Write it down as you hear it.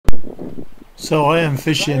So I am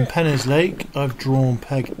fishing Penny's Lake. I've drawn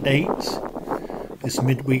peg 8. It's a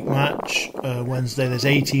midweek match, Wednesday. There's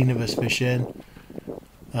 18 of us fishing.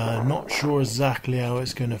 Not sure exactly how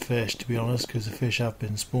it's going to fish, to be honest, because the fish have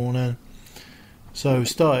been spawning. So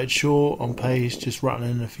started short on pace, just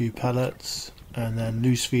rattling in a few pellets, and then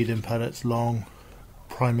loose feeding pellets long,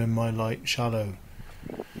 priming my light shallow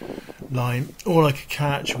line. All I could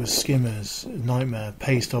catch was skimmers. Nightmare.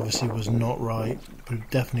 Pace obviously was not right, but it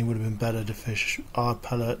definitely would have been better to fish hard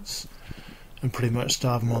pellets and pretty much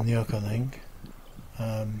starve them on the hook, I think.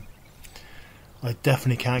 I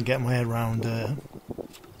definitely can't get my head around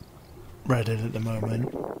Redhill at the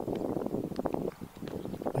moment.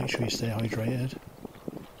 Make sure you stay hydrated.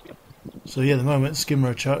 So yeah, at the moment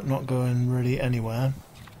skimmer chuck, not going really anywhere.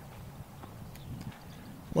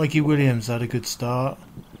 Mikey Williams had a good start.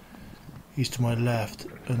 He's to my left,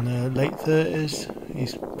 in the late 30s.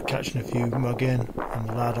 He's catching a few mugging, and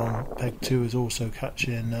the lad on peg 2 is also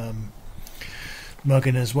catching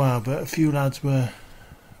mugging as well. But a few lads were.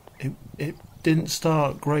 It didn't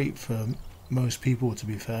start great for most people, to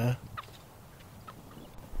be fair.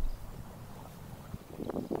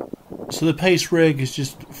 So the pace rig is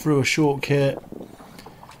just through a short kit.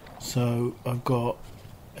 So I've got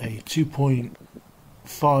a 2.5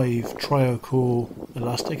 Triocore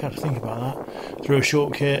elastic. I had to think about that. Through a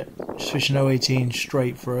short kit, just fishing 018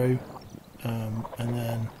 straight through, and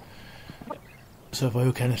then so if I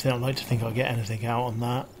hook anything, I'd like to think I'll get anything out on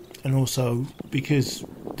that. And also because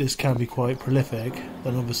this can be quite prolific,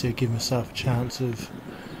 then obviously I give myself a chance of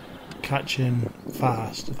catching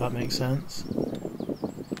fast, if that makes sense.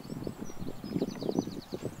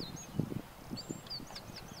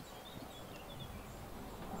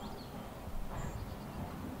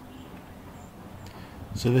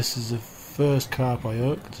 So this is the first carp I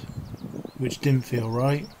hooked, which didn't feel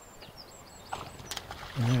right.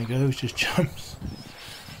 And there he goes, just jumps.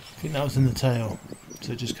 I think that was in the tail,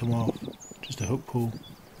 so it just come off. Just a hook pull.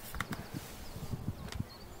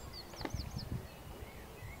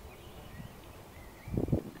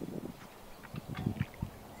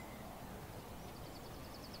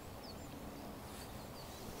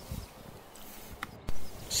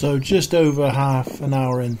 So just over half an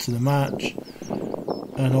hour into the match,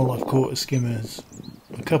 and all I've caught is skimmers.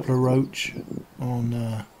 A couple of roach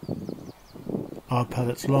on hard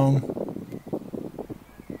pellets long.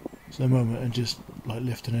 So a moment and just like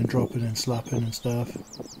lifting and dropping and slapping and stuff.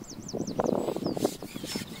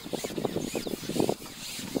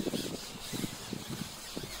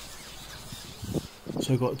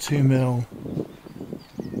 So I've got a 2mm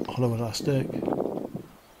hollow elastic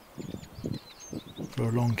for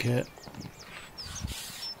a long kit.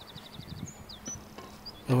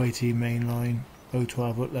 018 main line,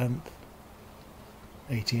 012 hook length,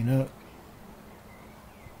 18 hook,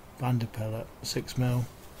 banded pellet, 6mm,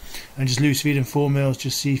 and just loose feeding 4mm,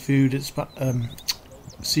 just seafood. It's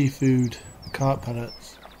seafood carp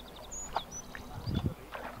pellets.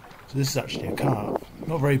 So this is actually a carp,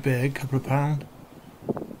 not very big, couple of pound.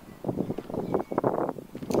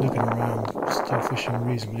 Looking around, still fishing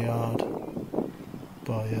reasonably hard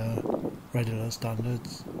by Redhill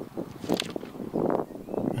standards.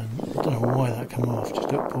 I don't know why that came off, just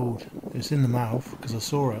got pulled. It's in the mouth because I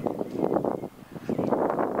saw it.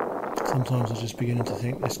 Sometimes I'm just beginning to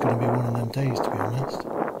think this is going to be one of them days, to be honest.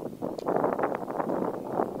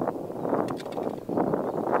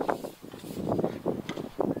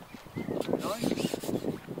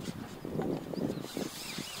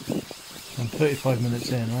 I'm 35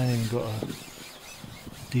 minutes in, I ain't even got a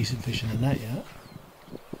decent fish in the net yet.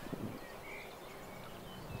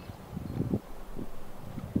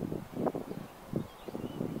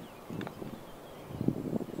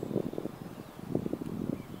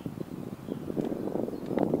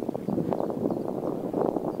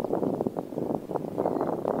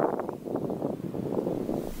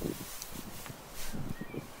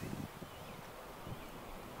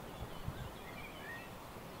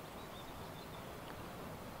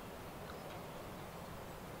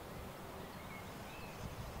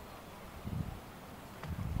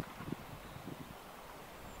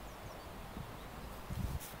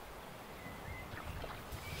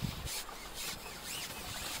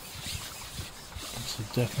 So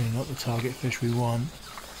definitely not the target fish we want.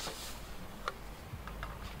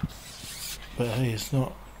 But hey, it's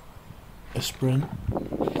not a sprint.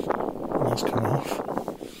 And that's come off.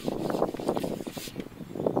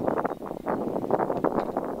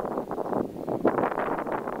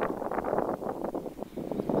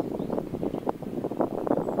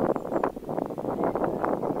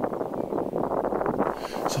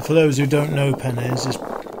 So for those who don't know Penny's,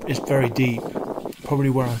 it's very deep. Probably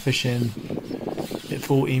where I'm fishing at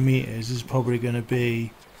 40 metres is probably going to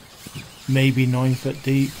be maybe 9 foot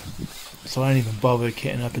deep. So I ain't even bothered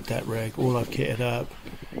kitting up a deck rig. All I've kitted up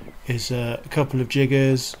is a couple of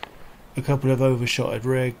jiggers, a couple of overshotted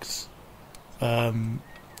rigs, a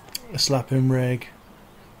slapping rig,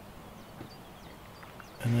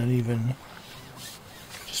 and then even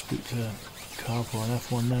just spooked a carp or an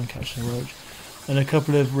F1 now catching a roach, and a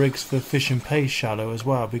couple of rigs for fish and paste shallow as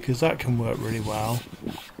well, because that can work really well.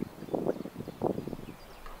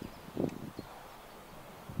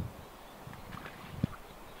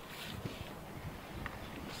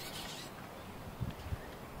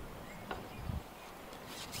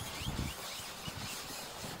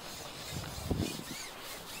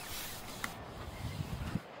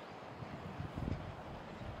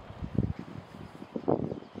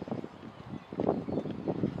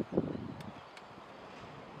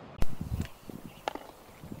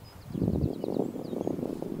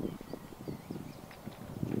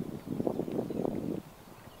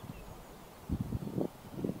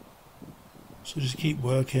 So just keep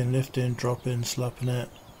working, lifting, dropping, slapping it.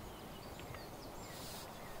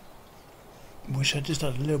 Wish I just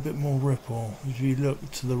had a little bit more ripple. If you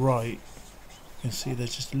look to the right, you can see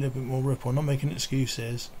there's just a little bit more ripple. I'm not making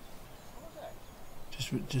excuses.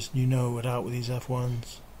 Just you know, without with these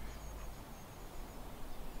F1s.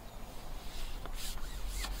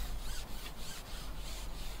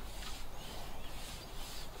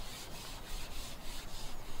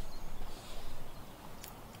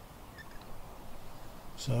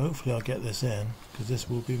 So hopefully I'll get this in, because this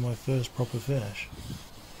will be my first proper fish.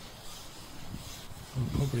 I'm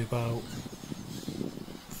probably about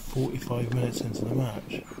 45 minutes into the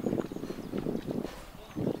match.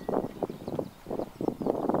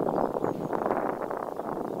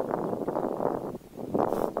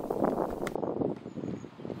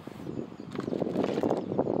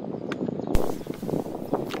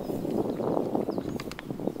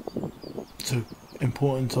 So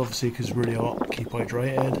important obviously because it's really hot, keep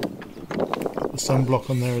hydrated. The sunblock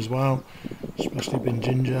on there as well, especially been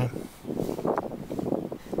ginger.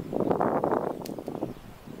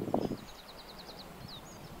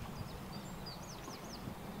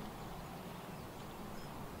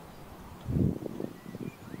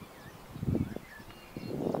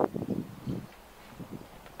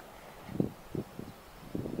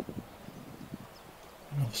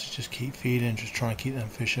 And obviously just keep feeding, just try and keep them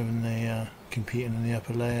fish when they competing in the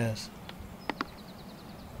upper layers.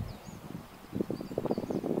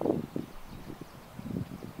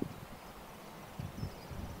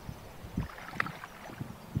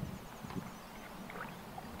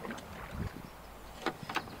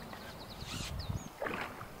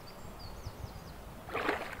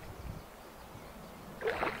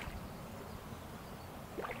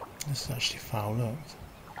 This is actually foul looked.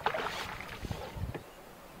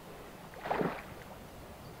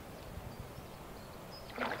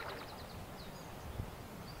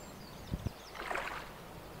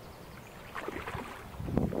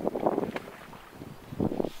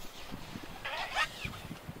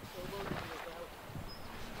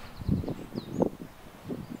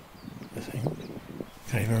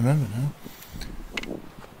 Can't even remember now.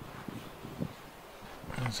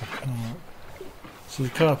 There's a carp. So the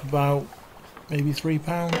carp about maybe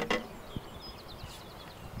 £3.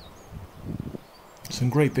 Some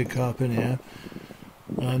great big carp in here.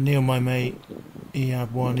 Neil, my mate, he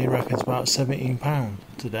had one. He reckons about £17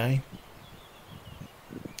 today.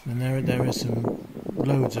 And there is some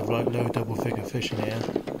loads of like low double figure fish in here.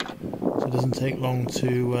 So it doesn't take long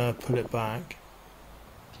to pull it back.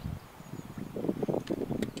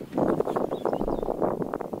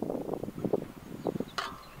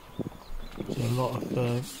 A lot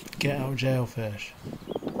of get out of jail fish.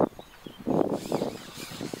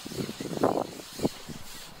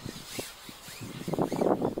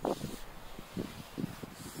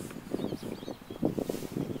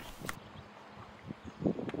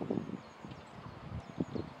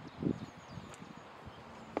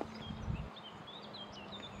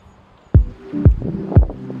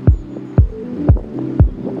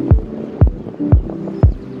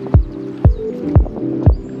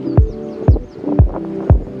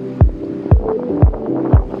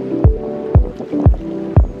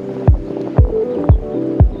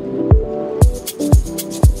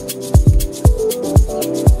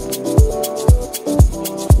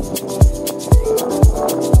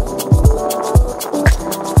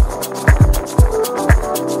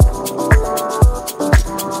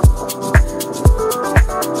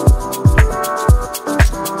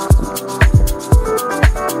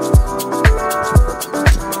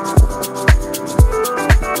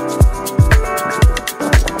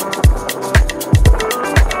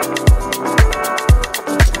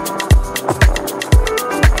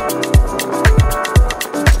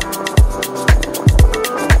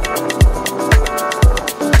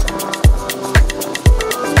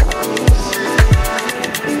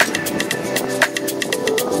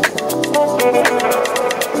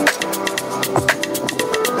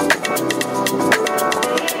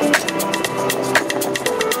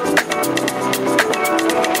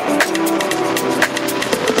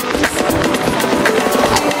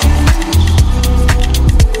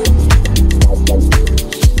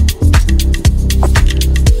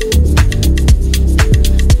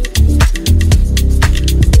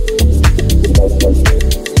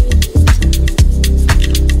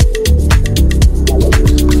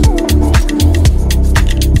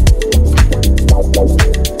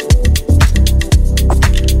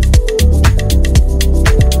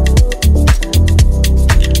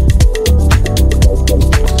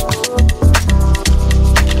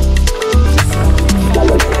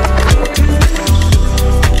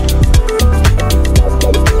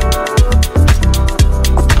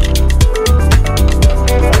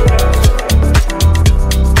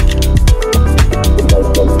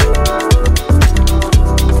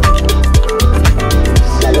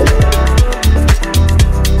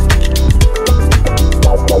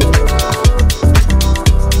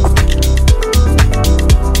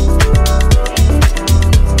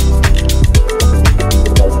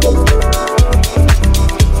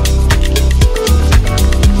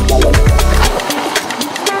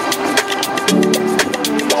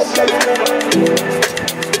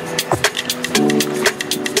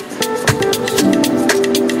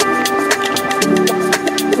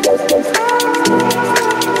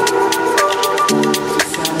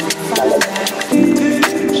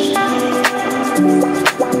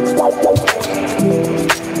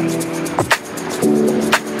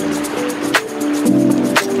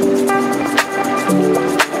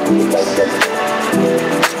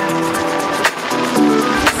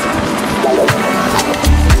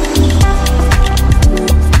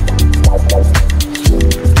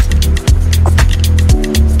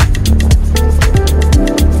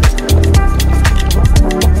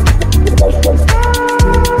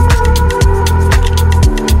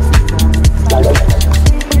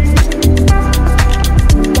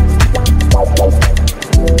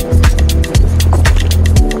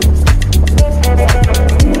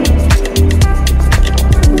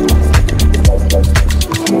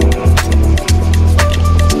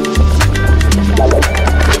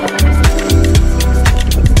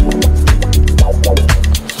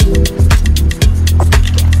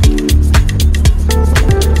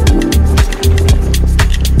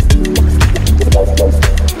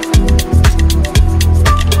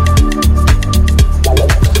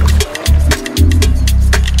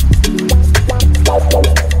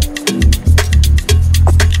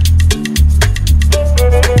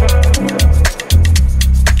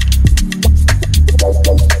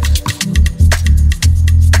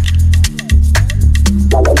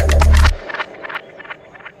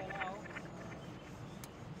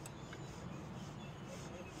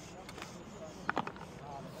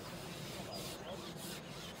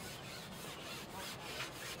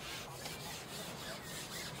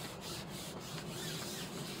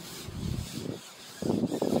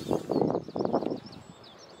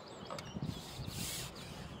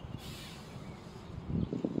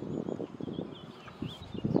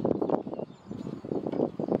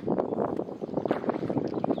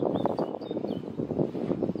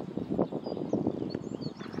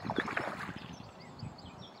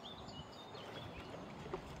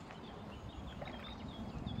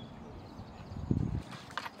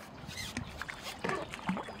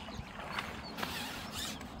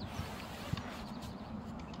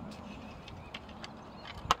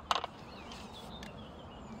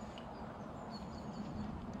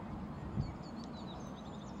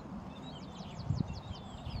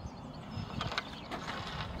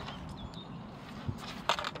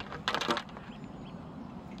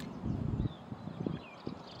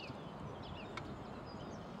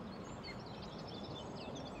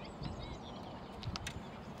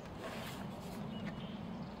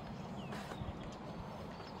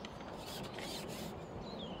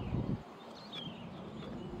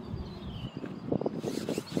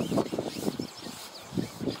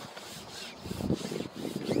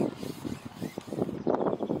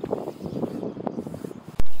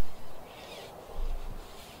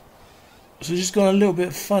 So just gone a little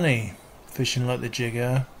bit funny fishing like the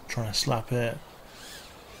jigger, trying to slap it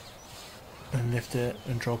and lift it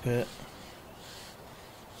and drop it.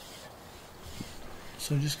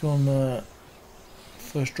 So just gone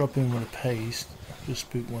first drop in with a paste, just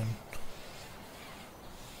spook one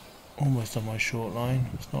almost on my short line.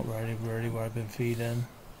 It's not really where I've been feeding.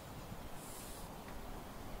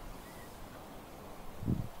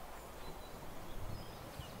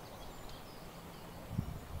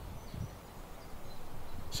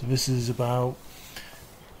 So this is about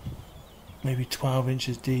maybe 12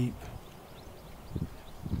 inches deep.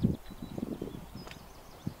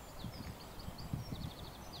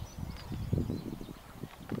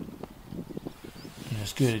 And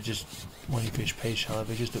it's good, it just, when you fish pay shallow,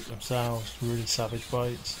 they just hook themselves, really savage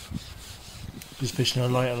bites. Just fishing a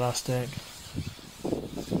light elastic.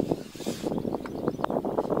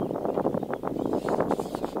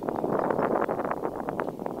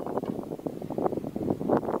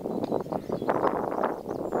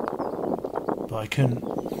 But I couldn't,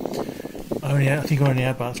 I think I only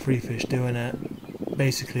had about 3 fish doing it.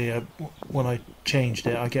 Basically, when I changed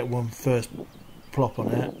it, I get one first plop on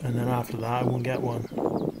it, and then after that I wouldn't get one.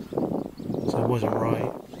 So it wasn't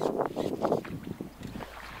right.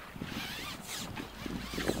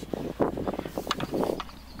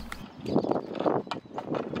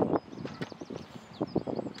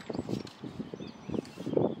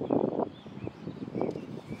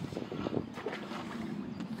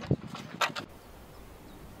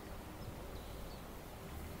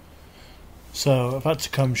 So I've had to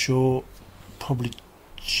come short, probably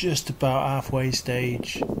just about halfway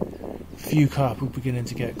stage. A few carp were beginning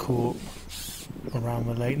to get caught around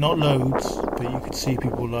the lake, not loads, but you could see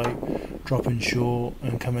people like dropping short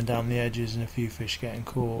and coming down the edges, and a few fish getting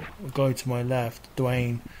caught. A guy to my left,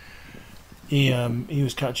 Dwayne, he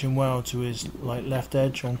was catching well to his like left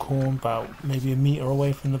edge on corn, about maybe a metre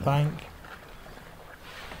away from the bank.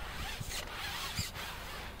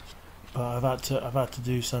 But I've had to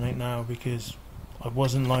do something now because I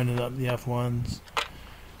wasn't lining up the other ones,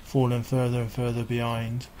 falling further and further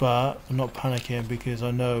behind. But I'm not panicking because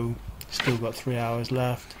I know still got 3 hours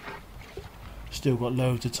left, still got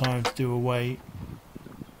loads of time to do a weight,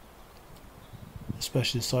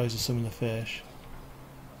 especially the size of some of the fish.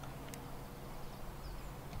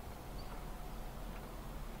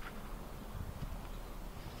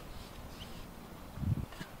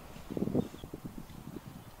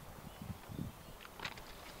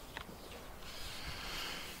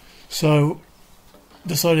 So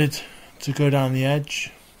decided to go down the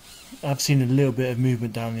edge. I've seen a little bit of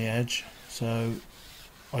movement down the edge, so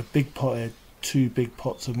I big potted 2 big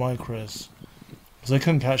pots of micros because I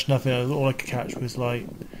couldn't catch nothing. All I could catch was like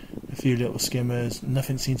a few little skimmers.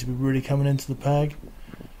 Nothing seemed to be really coming into the peg,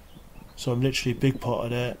 so I literally big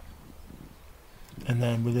potted it, and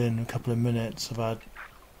then within a couple of minutes I've had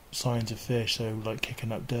signs of fish, so like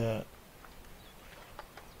kicking up dirt.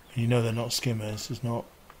 And you know they're not skimmers, it's not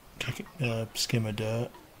skimmer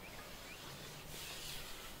dirt.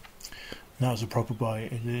 And that was a proper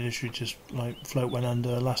bite. It literally just like float went under,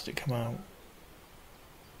 elastic come out.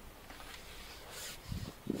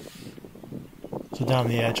 So down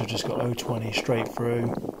the edge I've just got 020 straight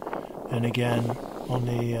through, and again on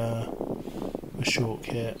the short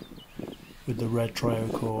kit with the red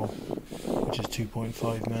triocore, which is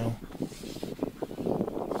 2.5mm.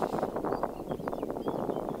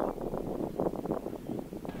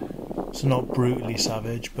 So not brutally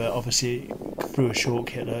savage, but obviously through a short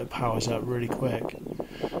kit that powers up really quick.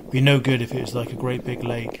 Be no good if it was like a great big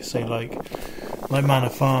lake, say like Manor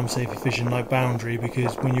Farm, say if you're fishing like Boundary,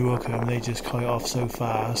 because when you hook them they just kite off so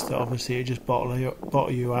fast that obviously it just bottle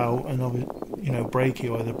you out, and break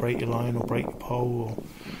you, either break your line or break your pole or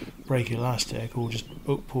break your elastic or just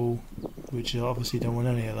hook pull, which you obviously don't want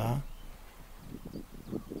any of that.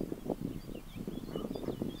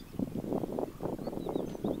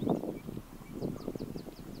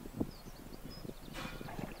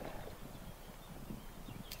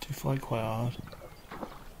 Fight quite hard.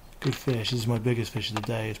 Good fish. This is my biggest fish of the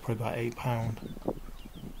day. It's probably about £8.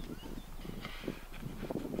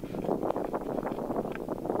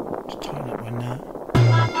 Just tighten up my net.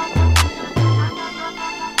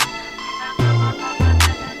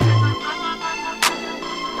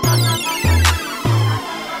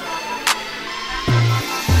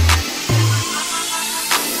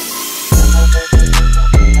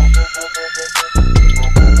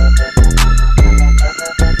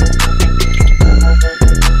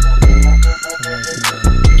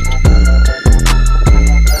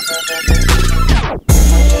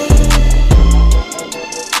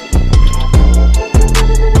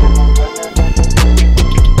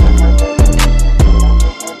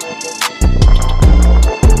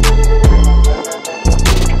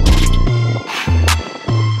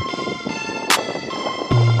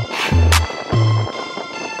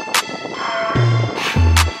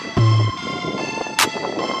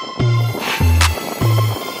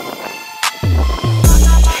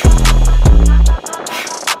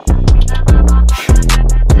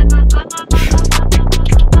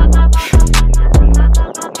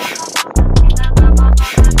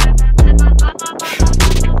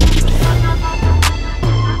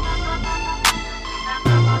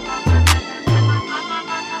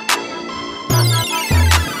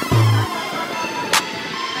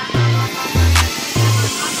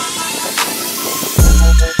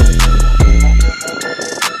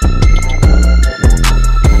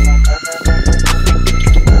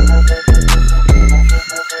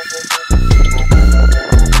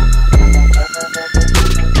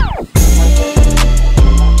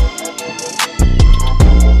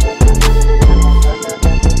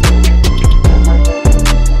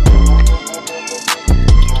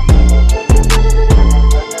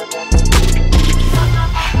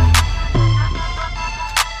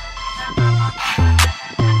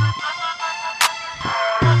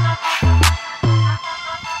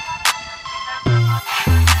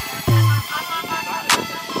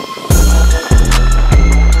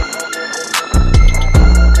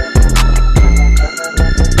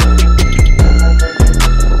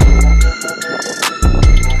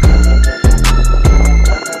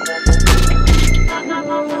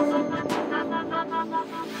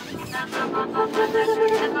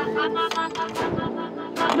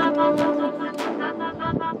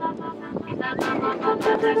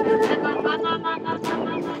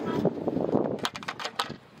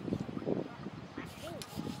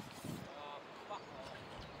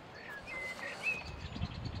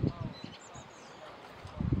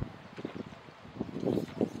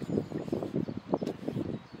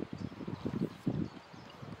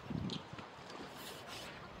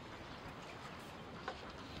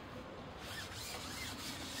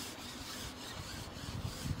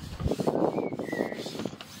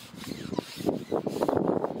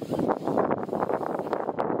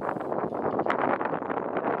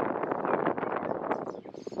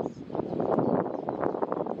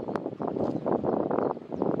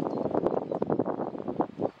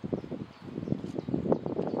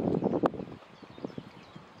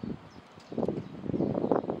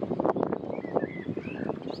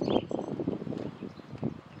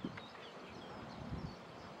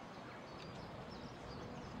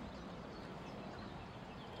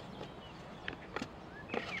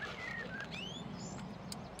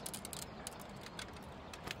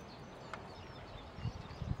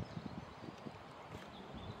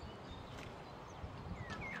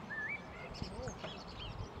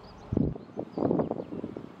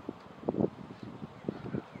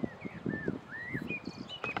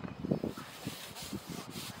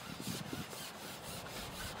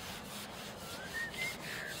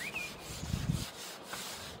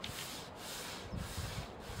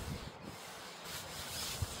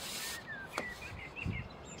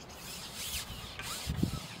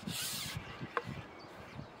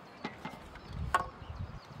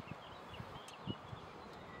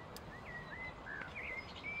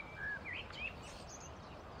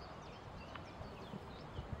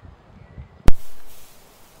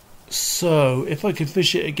 So if I could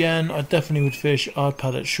fish it again, I definitely would fish our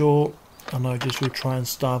pellet short, and I just would try and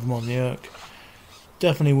starve them on the hook.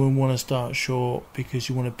 Definitely wouldn't want to start short because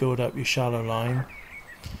you want to build up your shallow line,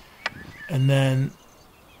 and then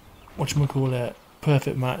whatchamacallit,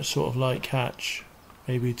 perfect match, sort of light catch,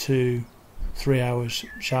 maybe 2-3 hours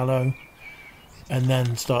shallow, and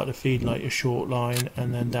then start to feed like your short line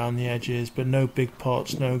and then down the edges, but no big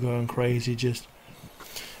pots, no going crazy, just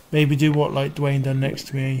maybe do what like Dwayne done next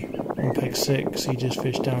to me on peg 6. He just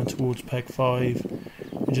fished down towards peg 5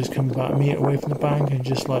 and just come about a metre away from the bank and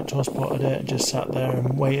just like toss potted it and just sat there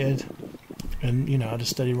and waited, and you know, had a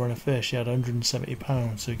steady run of fish. He had 170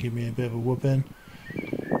 pounds, so it gave me a bit of a whooping.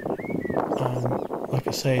 Like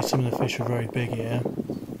I say, some of the fish are very big here,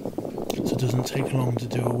 so it doesn't take long to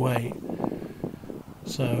do a weight.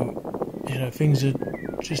 So, you know, things are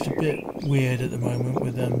just a bit weird at the moment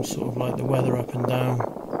with them, sort of like the weather up and down,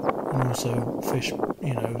 and also fish,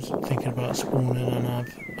 you know, thinking about spawning, and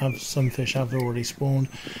have some fish have already spawned,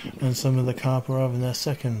 and some of the carp are having their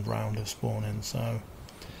second round of spawning. So,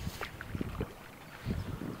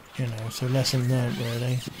 you know, so lesson learnt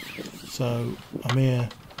really. So I'm here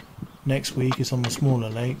next week. It's on the smaller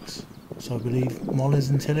lakes, so I believe Mollies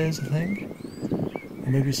and Tillers, I think,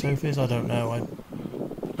 or maybe Sophies, I don't know.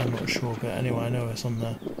 I'm not sure, but anyway, I know it's on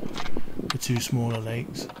the 2 smaller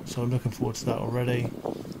lakes, so I'm looking forward to that already.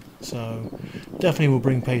 So definitely will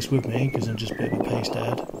bring paste with me because I'm just a bit of a paste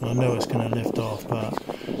head, and I know it's going to lift off, but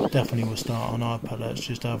definitely will start on our pellets,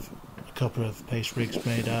 just have a couple of paste rigs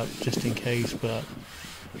made up just in case, but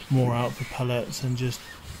more out for pellets, and just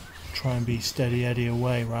try and be steady eddy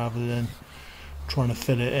away rather than trying to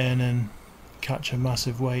fill it in and catch a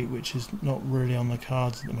massive weight, which is not really on the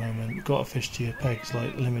cards at the moment. You've got to fish to your pegs,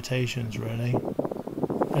 like limitations really.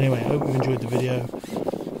 Anyway, I hope you enjoyed the video,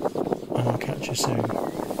 and I'll catch you soon.